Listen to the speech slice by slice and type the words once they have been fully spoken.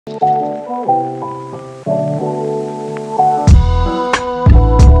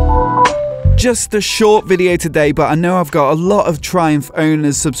Just a short video today, but I know I've got a lot of Triumph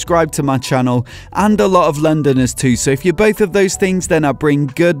owners subscribed to my channel and a lot of Londoners too, so if you're both of those things, then I bring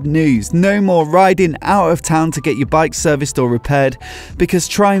good news. No more riding out of town to get your bike serviced or repaired, because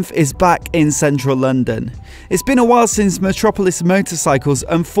Triumph is back in central London. It's been a while since Metropolis Motorcycles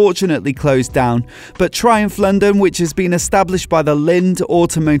unfortunately closed down, but Triumph London, which has been established by the Lind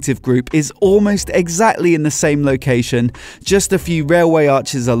Automotive Group, is almost exactly in the same location, just a few railway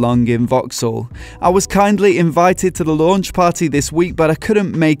arches along in Vauxhall. I was kindly invited to the launch party this week, but I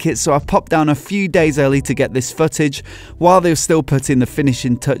couldn't make it, so I popped down a few days early to get this footage while they were still putting the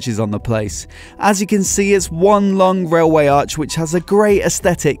finishing touches on the place. As you can see, it's one long railway arch which has a great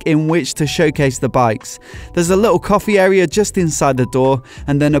aesthetic in which to showcase the bikes. There's a little coffee area just inside the door,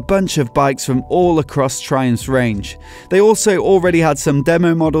 and then a bunch of bikes from all across Triumph's range. They also already had some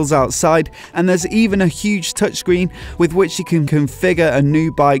demo models outside, and there's even a huge touchscreen with which you can configure a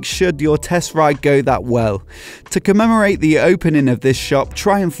new bike should your test ride go that well. To commemorate the opening of this shop,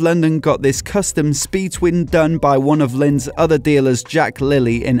 Triumph London got this custom speed twin done by one of Lind's other dealers, Jack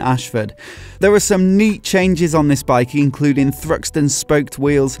Lilly, in Ashford. There are some neat changes on this bike, including Thruxton spoked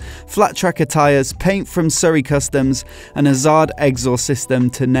wheels, flat tracker tyres, paint from Surrey Customs, and a Zard exhaust system,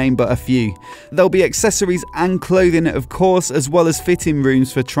 to name but a few. There'll be accessories and clothing, of course, as well as fitting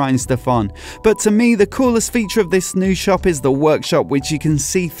rooms for trying stuff on. But to me, the coolest feature of this new shop is the workshop, which you can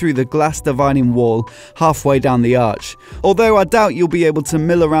see through the glass dividing wall halfway down the arch. Although I doubt you'll be able to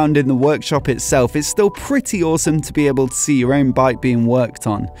mill around in the workshop itself, it's still pretty awesome to be able to see your own bike being worked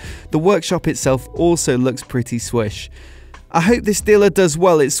on. The workshop itself also looks pretty swish. I hope this dealer does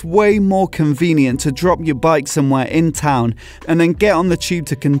well. It's way more convenient to drop your bike somewhere in town and then get on the tube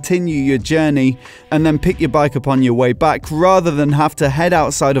to continue your journey and then pick your bike up on your way back, rather than have to head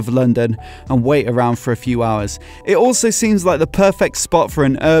outside of London and wait around for a few hours. It also seems like the perfect spot for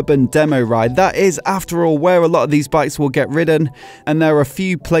an urban demo ride. That is, after all, where a lot of these bikes will get ridden, and there are a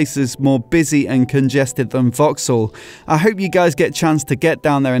few places more busy and congested than Vauxhall. I hope you guys get a chance to get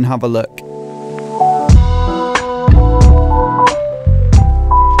down there and have a look.